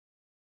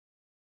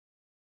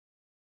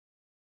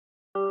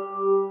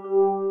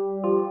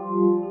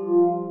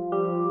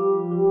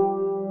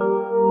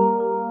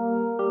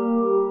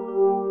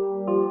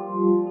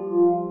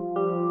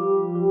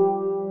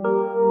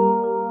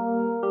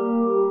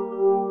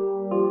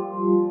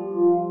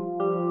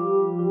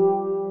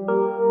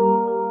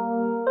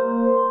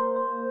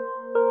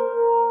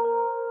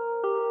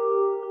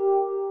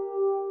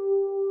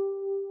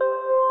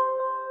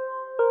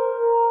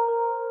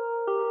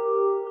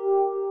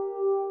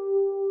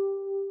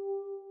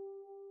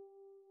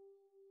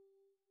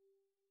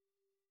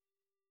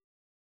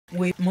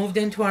We moved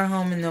into our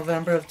home in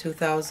November of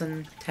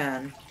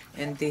 2010.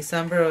 In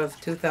December of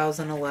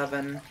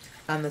 2011,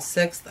 on the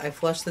 6th, I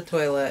flushed the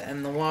toilet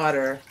and the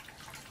water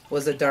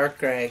was a dark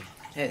gray.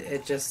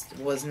 It just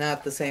was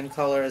not the same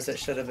color as it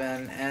should have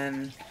been.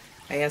 And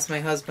I asked my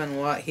husband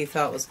what he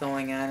thought was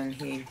going on, and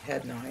he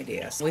had no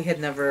idea. We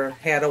had never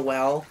had a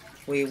well.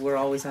 We were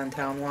always on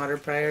town water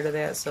prior to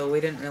that, so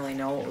we didn't really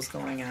know what was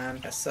going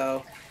on.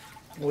 So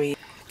we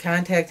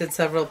contacted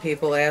several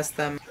people, asked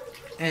them,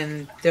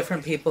 and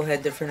different people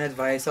had different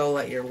advice. Oh,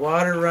 let your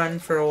water run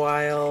for a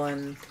while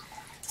and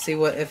see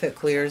what if it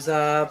clears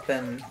up,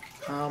 and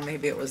oh,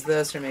 maybe it was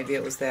this or maybe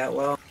it was that.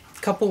 Well,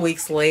 a couple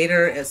weeks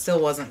later, it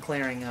still wasn't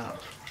clearing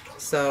up.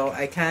 So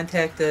I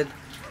contacted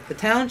the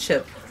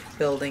township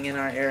building in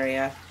our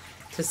area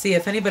to see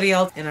if anybody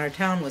else in our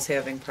town was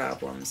having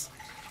problems.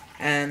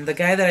 And the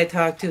guy that I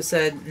talked to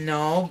said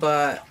no,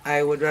 but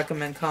I would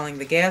recommend calling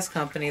the gas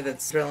company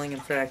that's drilling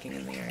and fracking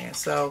in the area.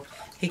 So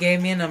he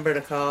gave me a number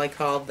to call. I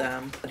called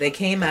them. They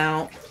came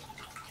out.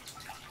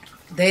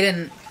 They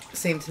didn't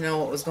seem to know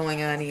what was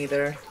going on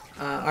either.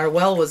 Our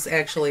well was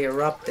actually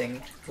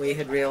erupting. We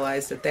had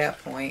realized at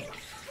that point.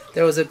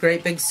 There was a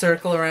great big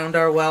circle around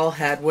our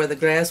wellhead where the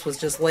grass was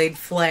just laid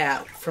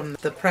flat from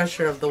the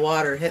pressure of the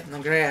water hitting the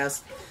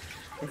grass.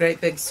 A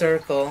great big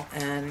circle,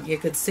 and you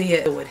could see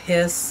it. It would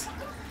hiss,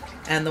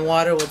 and the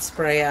water would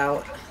spray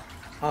out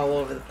all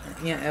over.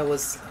 It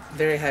was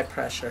very high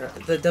pressure.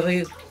 The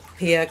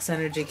WPX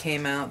Energy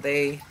came out.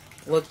 They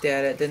looked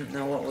at it, didn't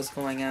know what was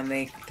going on.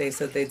 They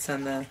said they'd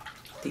send the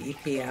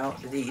DEP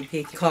out. The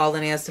DEP called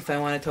and asked if I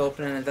wanted to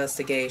open an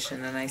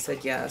investigation, and I said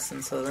yes.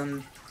 And so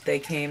then they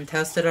came,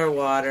 tested our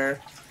water,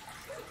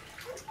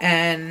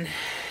 and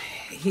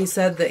he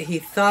said that he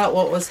thought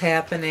what was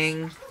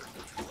happening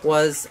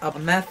was a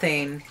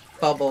methane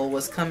bubble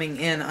was coming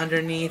in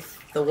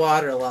underneath the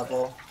water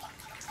level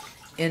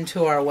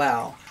into our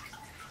well.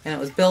 And it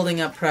was building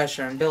up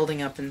pressure and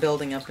building up and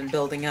building up and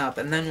building up.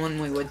 And then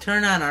when we would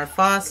turn on our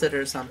faucet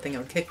or something, it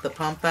would kick the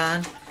pump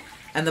on,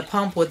 and the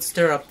pump would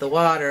stir up the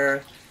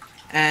water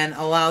and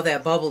allow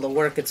that bubble to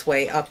work its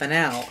way up and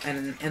out.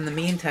 And in the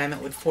meantime,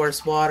 it would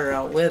force water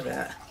out with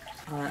it.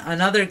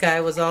 Another guy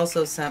was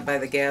also sent by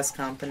the gas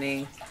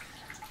company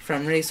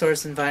from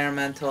Resource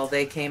Environmental.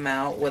 They came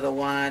out with a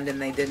wand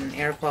and they did an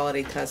air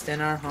quality test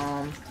in our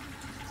home.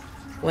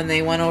 When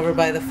they went over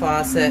by the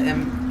faucet,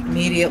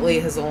 immediately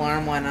his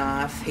alarm went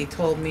off. He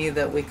told me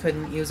that we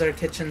couldn't use our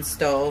kitchen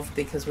stove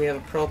because we have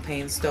a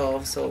propane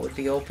stove, so it would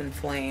be open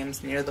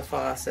flames near the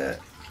faucet.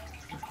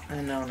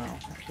 No.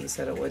 He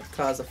said it would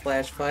cause a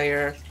flash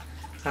fire,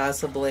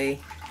 possibly.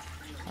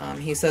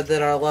 He said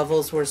that our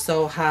levels were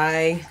so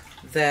high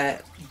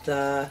that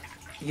the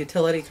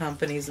utility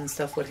companies and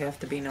stuff would have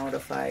to be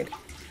notified.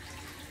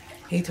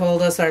 He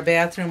told us our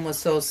bathroom was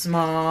so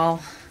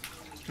small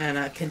and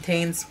a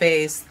contained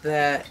space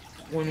that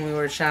when we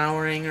were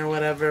showering or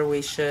whatever,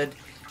 we should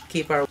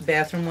keep our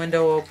bathroom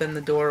window open,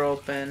 the door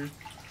open,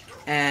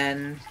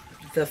 and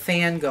the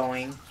fan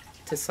going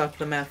to suck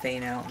the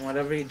methane out. And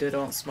whatever you do,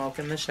 don't smoke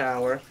in the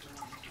shower.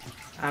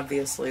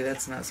 Obviously,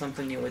 that's not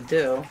something you would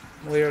do.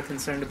 We were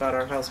concerned about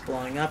our house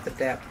blowing up at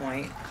that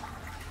point.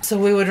 So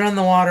we would run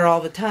the water all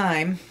the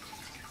time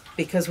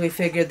because we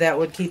figured that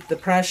would keep the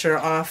pressure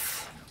off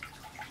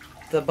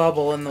the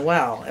bubble in the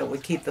well. It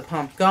would keep the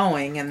pump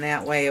going, and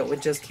that way it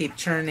would just keep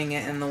churning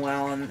it in the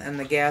well, and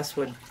the gas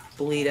would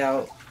bleed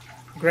out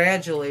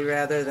gradually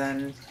rather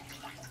than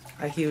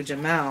a huge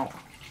amount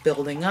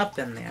building up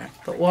in there.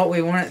 But what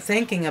we weren't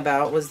thinking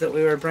about was that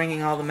we were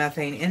bringing all the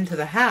methane into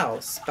the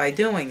house by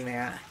doing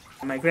that.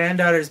 My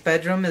granddaughter's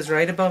bedroom is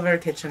right above our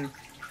kitchen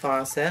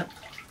faucet,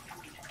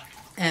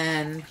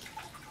 and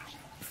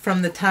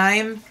from the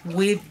time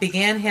we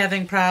began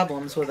having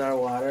problems with our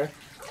water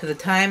to the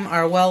time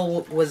our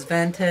well was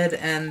vented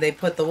and they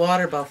put the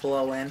water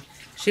buffalo in,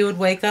 she would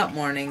wake up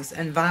mornings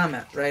and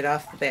vomit right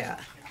off the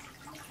bat.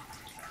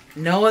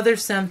 No other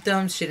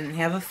symptoms. She didn't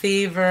have a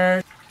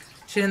fever.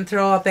 She didn't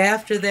throw up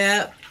after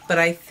that, but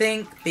I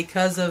think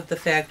because of the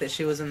fact that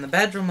she was in the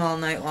bedroom all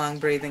night long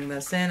breathing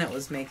this in, it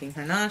was making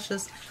her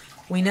nauseous.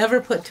 We never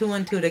put two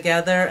and two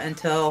together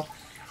until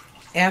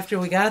after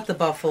we got the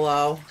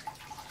buffalo,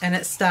 and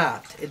it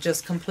stopped. It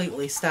just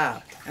completely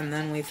stopped. And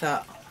then we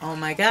thought, oh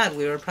my God,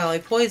 we were probably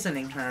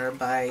poisoning her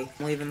by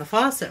leaving the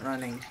faucet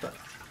running. But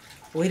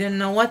we didn't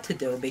know what to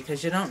do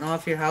because you don't know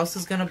if your house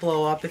is going to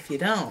blow up if you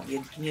don't.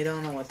 You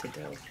don't know what to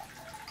do.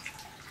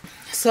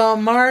 So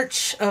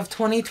March of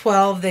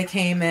 2012 they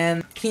came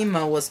in.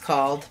 Chemo was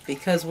called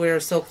because we were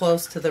so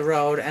close to the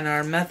road and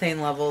our methane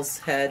levels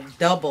had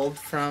doubled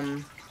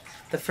from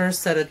the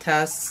first set of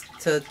tests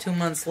to 2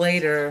 months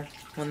later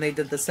when they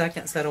did the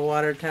second set of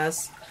water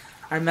tests.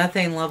 Our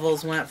methane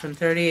levels went from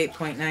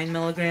 38.9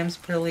 milligrams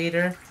per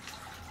liter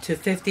to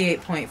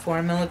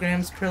 58.4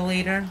 milligrams per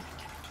liter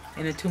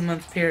in a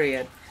 2-month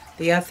period.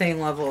 The ethane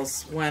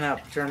levels went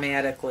up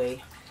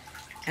dramatically.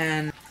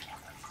 And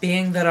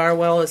being that our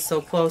well is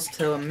so close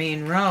to a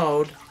main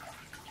road,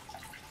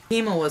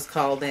 FEMA was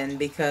called in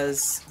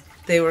because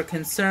they were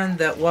concerned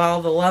that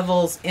while the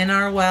levels in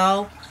our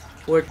well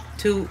were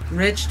too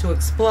rich to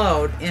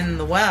explode in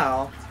the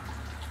well,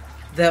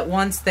 that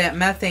once that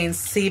methane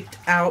seeped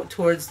out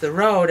towards the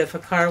road, if a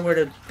car were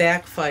to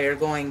backfire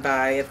going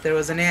by, if there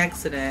was an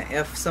accident,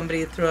 if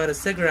somebody threw out a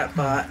cigarette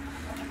butt,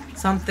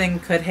 something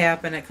could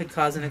happen. It could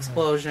cause an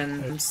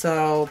explosion.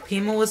 So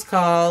Pima was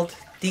called.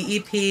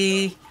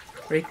 DEP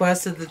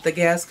requested that the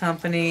gas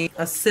company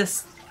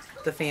assist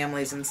the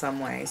families in some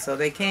way. So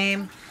they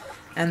came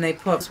and they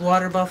put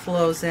water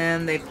buffaloes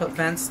in. They put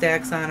vent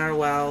stacks on our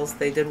wells.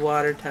 They did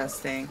water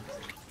testing.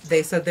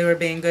 They said they were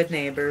being good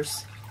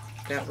neighbors.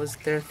 That was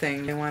their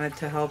thing. They wanted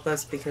to help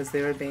us because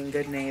they were being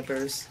good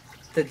neighbors.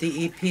 The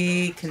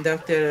DEP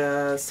conducted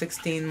a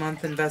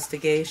 16-month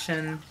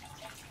investigation,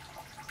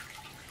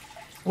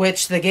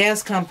 which the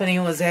gas company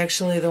was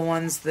actually the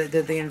ones that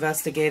did the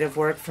investigative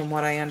work, from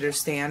what I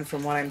understand,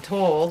 from what I'm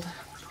told,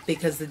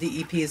 because the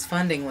DEP's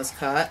funding was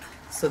cut,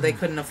 so they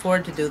couldn't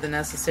afford to do the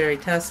necessary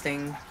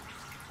testing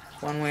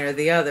one way or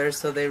the other,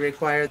 so they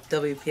required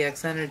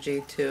WPX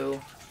Energy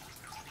to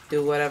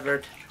do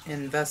whatever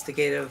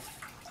investigative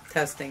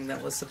testing that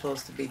was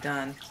supposed to be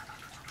done.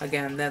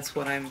 Again, that's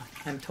what I'm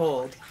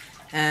told.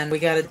 And we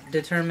got a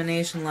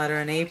determination letter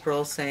in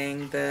April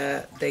saying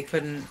that they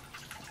couldn't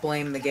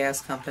blame the gas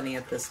company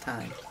at this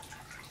time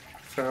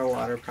for our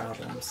water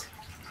problems.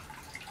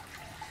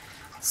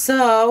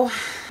 So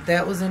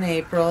that was in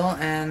April,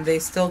 and they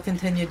still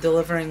continued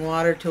delivering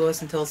water to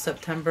us until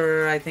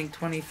September, I think,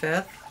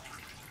 25th.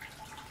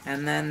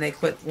 And then they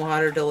quit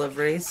water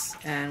deliveries,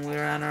 and we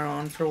were on our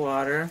own for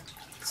water.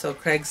 So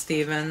Craig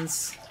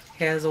Stevens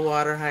has a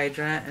water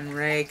hydrant, and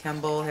Ray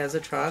Kemble has a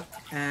truck,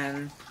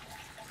 and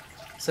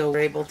so we're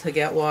able to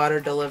get water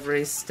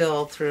deliveries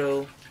still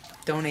through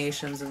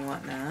donations and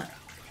whatnot.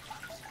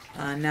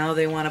 Now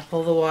they want to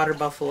pull the water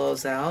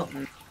buffaloes out,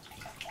 and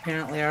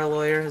apparently our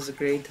lawyer has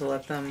agreed to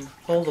let them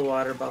pull the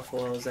water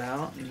buffaloes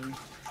out. And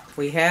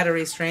we had a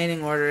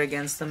restraining order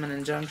against them, an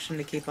injunction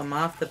to keep them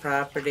off the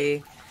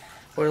property.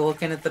 We're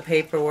looking at the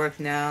paperwork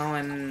now,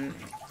 and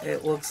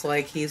it looks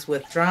like he's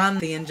withdrawn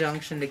the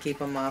injunction to keep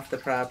them off the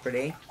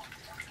property.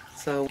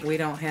 So we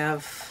don't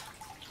have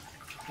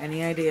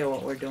any idea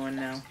what we're doing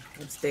now.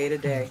 It's day to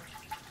day.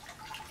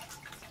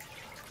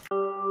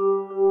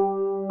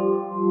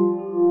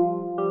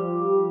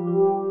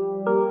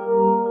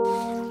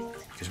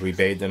 Because we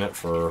bathed in it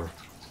for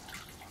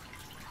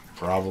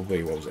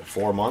probably,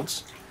 4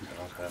 months?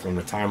 From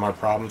the time our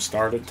problem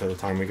started to the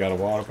time we got a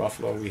water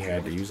buffalo, we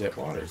had to use that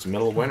water. It's the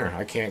middle of winter.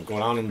 I can't go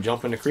down and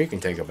jump in the creek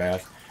and take a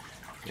bath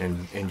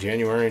in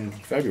January and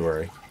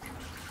February.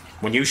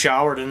 When you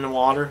showered in the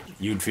water,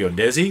 you'd feel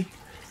dizzy.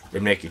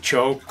 It'd make you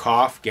choke,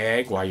 cough,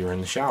 gag while you're in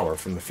the shower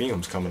from the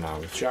fumes coming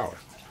out of the shower.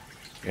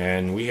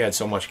 And we had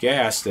so much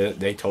gas that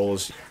they told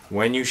us,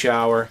 when you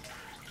shower,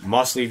 you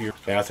must leave your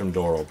bathroom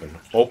door open.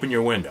 Open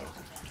your window.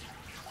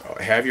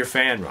 Have your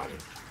fan running.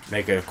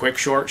 Make a quick,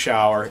 short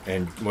shower,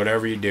 and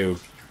whatever you do,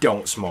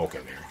 don't smoke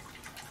in there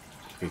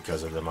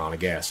because of the amount of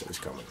gas that was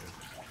coming in.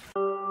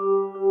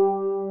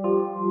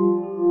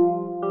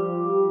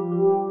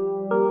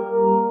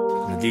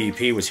 The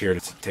DEP was here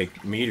to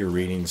take meter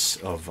readings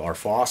of our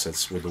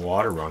faucets with the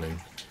water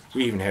running.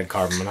 We even had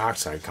carbon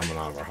monoxide coming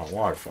out of our hot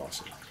water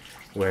faucet,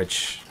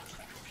 which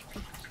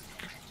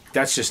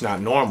that's just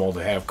not normal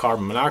to have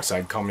carbon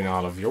monoxide coming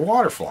out of your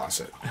water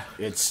faucet.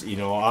 It's,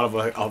 out of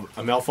a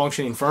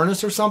malfunctioning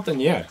furnace or something,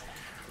 yeah,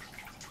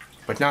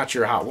 but not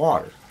your hot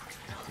water.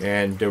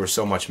 And there was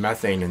so much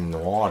methane in the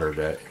water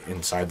that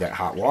inside that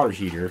hot water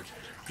heater,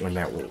 when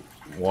that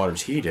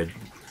water's heated,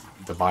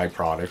 the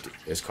byproduct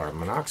is carbon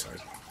monoxide.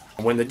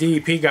 When the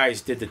DEP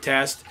guys did the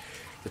test,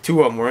 the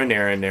two of them were in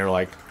there and they're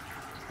like,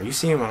 "Are you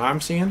seeing what I'm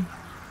seeing?"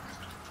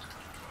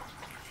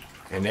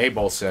 And they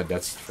both said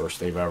that's the first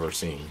they've ever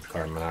seen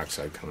carbon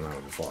monoxide coming out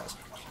of the faucet.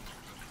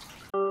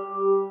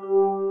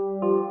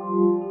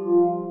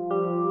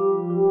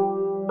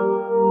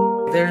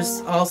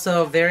 There's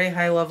also very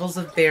high levels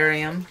of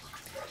barium,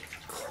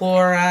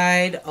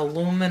 chloride,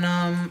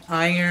 aluminum,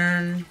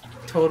 iron,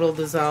 total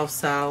dissolved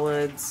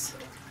solids,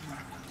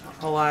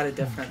 a lot of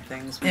different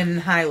things in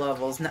high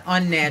levels,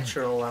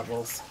 unnatural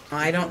levels.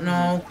 I don't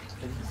know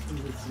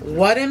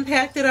what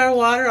impacted our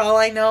water. All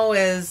I know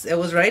is it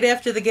was right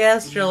after the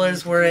gas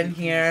drillers were in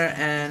here,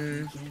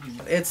 and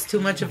it's too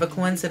much of a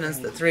coincidence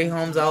that 3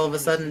 homes all of a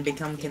sudden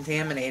become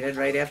contaminated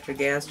right after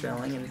gas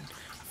drilling and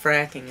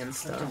fracking and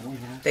stuff.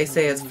 They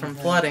say it's from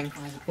flooding.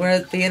 We're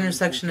at the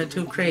intersection of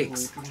 2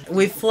 creeks.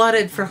 We've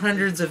flooded for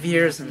hundreds of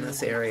years in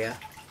this area.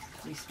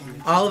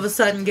 All of a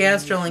sudden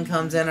gas drilling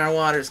comes in, our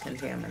water's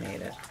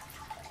contaminated.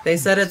 They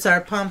said it's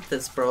our pump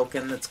that's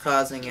broken that's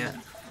causing it.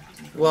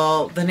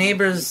 Well, the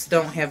neighbors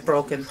don't have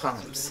broken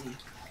pumps.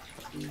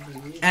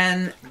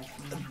 And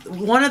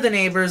one of the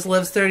neighbors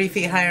lives 30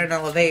 feet higher in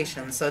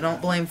elevation, so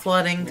don't blame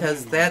flooding,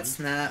 because that's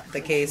not the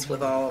case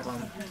with all of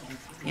them.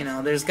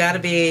 There's got to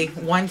be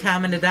one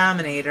common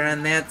denominator,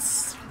 and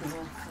that's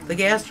the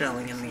gas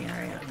drilling in the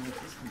area.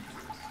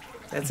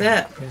 That's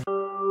it.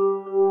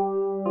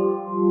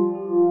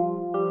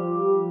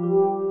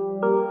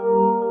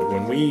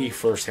 When we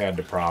first had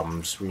the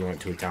problems, we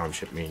went to a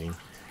township meeting,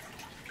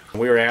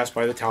 We were asked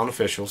by the town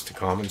officials to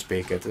come and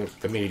speak at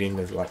the meeting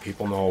to let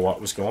people know what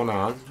was going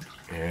on,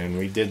 and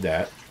we did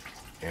that.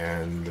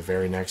 And the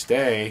very next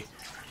day,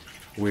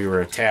 we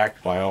were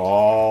attacked by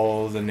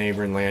all the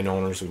neighboring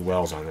landowners with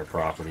wells on their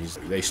properties.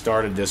 They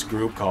started this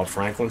group called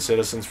Franklin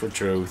Citizens for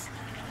Truth.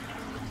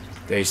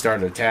 They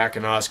started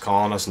attacking us,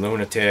 calling us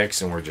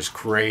lunatics, and we're just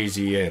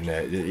crazy,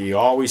 and you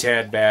always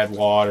had bad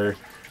water.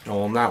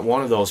 Well, not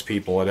one of those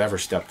people had ever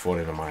stepped foot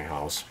into my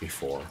house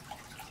before.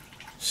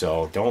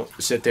 So don't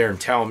sit there and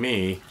tell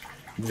me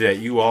that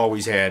you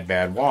always had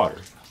bad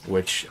water,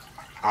 which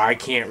I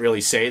can't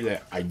really say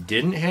that I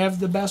didn't have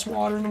the best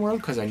water in the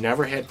world because I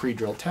never had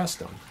pre-drill tests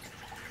done.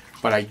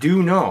 But I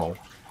do know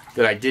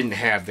that I didn't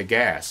have the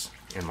gas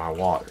in my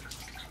water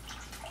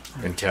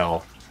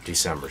until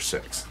December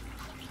 6th.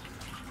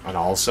 And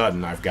all of a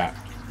sudden, I've got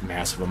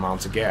massive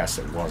amounts of gas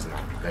that was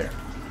not there.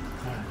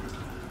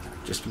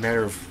 Just a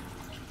matter of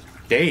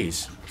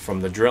days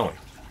from the drilling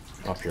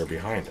up here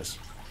behind us.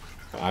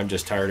 I'm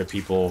just tired of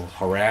people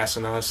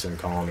harassing us and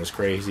calling us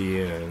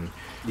crazy, and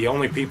the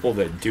only people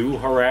that do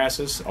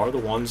harass us are the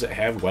ones that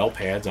have well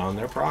pads on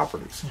their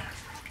properties.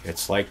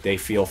 It's like they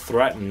feel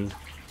threatened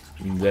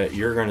that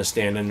you're going to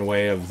stand in the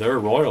way of their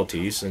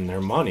royalties and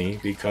their money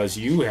because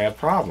you have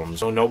problems.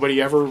 So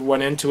nobody ever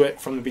went into it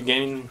from the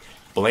beginning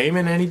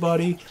blaming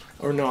anybody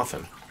or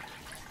nothing.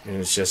 And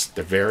it's just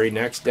the very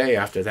next day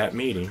after that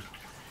meeting,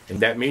 and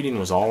that meeting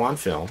was all on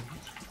film.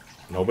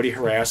 Nobody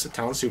harassed the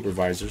town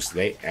supervisors.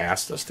 They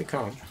asked us to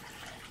come,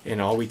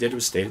 and all we did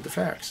was stated the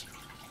facts.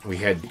 We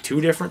had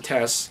 2 different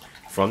tests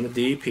from the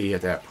DEP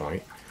at that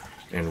point,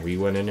 and we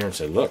went in there and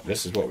said, look,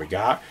 this is what we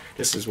got.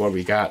 This is what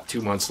we got 2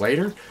 months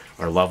later.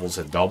 Our levels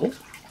had doubled.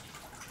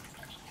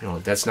 You know,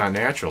 that's not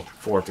natural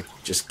for it to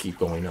just keep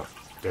going up.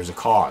 There's a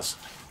cause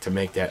to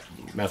make that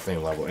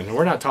methane level. And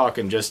we're not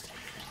talking just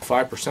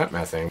 5%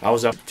 methane. I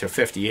was up to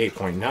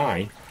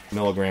 58.9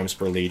 milligrams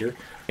per liter.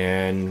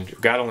 And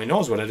God only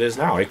knows what it is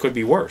now. It could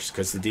be worse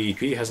because the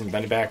DEP hasn't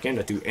been back in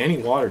to do any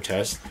water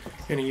tests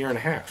in a year and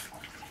a half.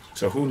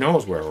 So who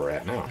knows where we're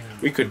at now.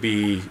 We could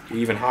be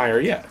even higher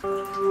yet.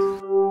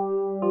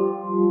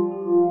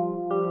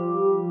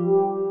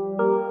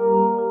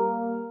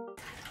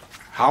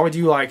 How would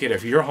you like it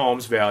if your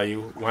home's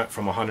value went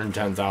from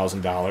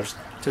 $110,000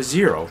 to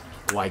zero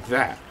like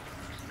that?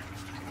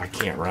 I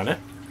can't rent it.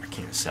 I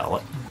can't sell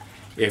it.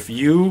 If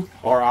you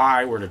or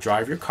I were to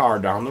drive your car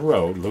down the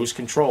road, lose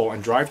control,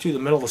 and drive through the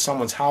middle of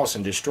someone's house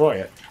and destroy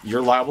it,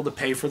 you're liable to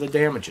pay for the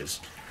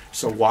damages.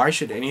 So why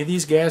should any of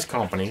these gas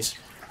companies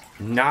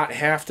not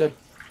have to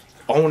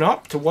own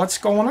up to what's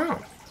going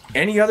on?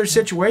 Any other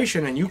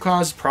situation and you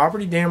cause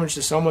property damage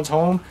to someone's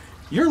home,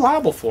 you're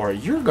liable for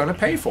it. You're going to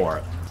pay for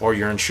it, or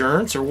your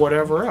insurance or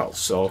whatever else.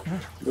 So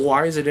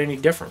why is it any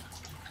different?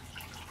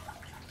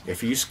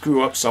 If you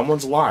screw up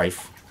someone's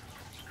life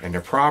and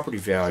their property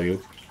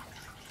value,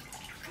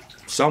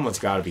 someone's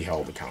got to be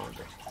held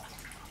accountable.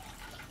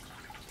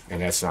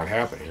 And that's not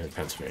happening in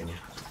Pennsylvania.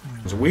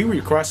 So we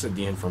requested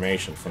the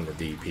information from the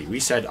DEP. We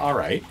said, all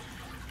right,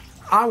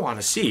 I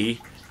want to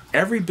see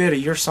every bit of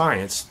your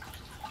science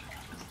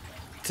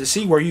to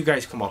see where you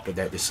guys come up with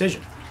that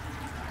decision.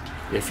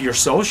 If you're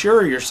so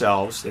sure of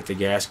yourselves that the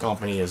gas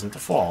company isn't the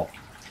fault,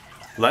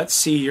 let's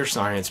see your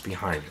science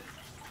behind it.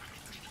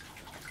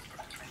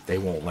 They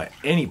won't let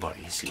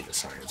anybody see the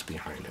science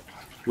behind it.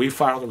 We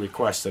filed a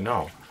request to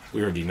know.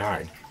 We were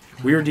denied.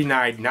 We were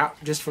denied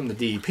not just from the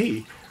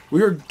DEP,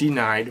 we were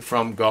denied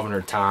from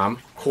Governor Tom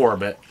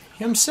Corbett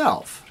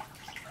himself.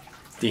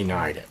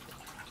 Denied it.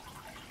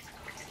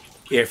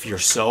 If you're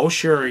so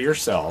sure of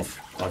yourself,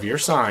 of your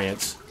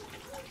science,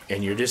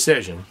 and your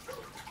decision,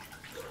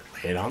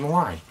 lay it on the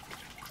line.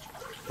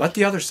 Let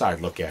the other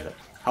side look at it.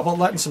 How about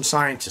letting some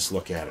scientists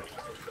look at it?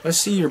 Let's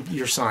see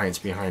your science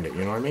behind it,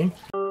 you know what I mean?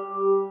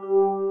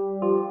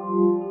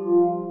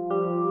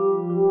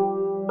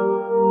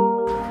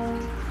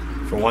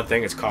 For one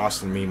thing, it's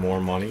costing me more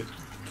money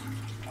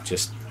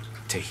just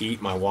to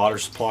heat my water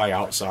supply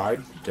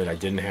outside that I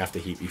didn't have to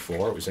heat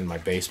before. It was in my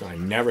basement. I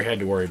never had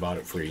to worry about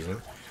it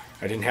freezing.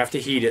 I didn't have to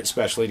heat it,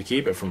 especially to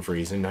keep it from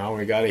freezing. Now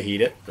we got to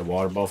heat it. The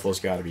water buffalo's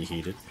got to be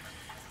heated.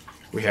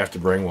 We have to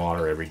bring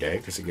water every day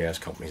because the gas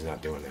company's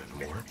not doing that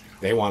anymore.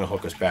 They want to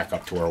hook us back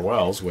up to our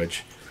wells,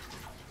 which,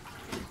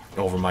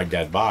 over my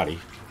dead body,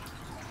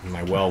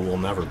 my well will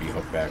never be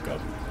hooked back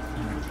up,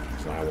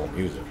 so I won't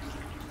use it.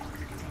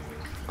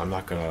 I'm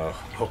not going to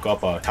hook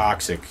up a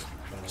toxic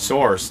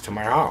source to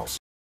my house.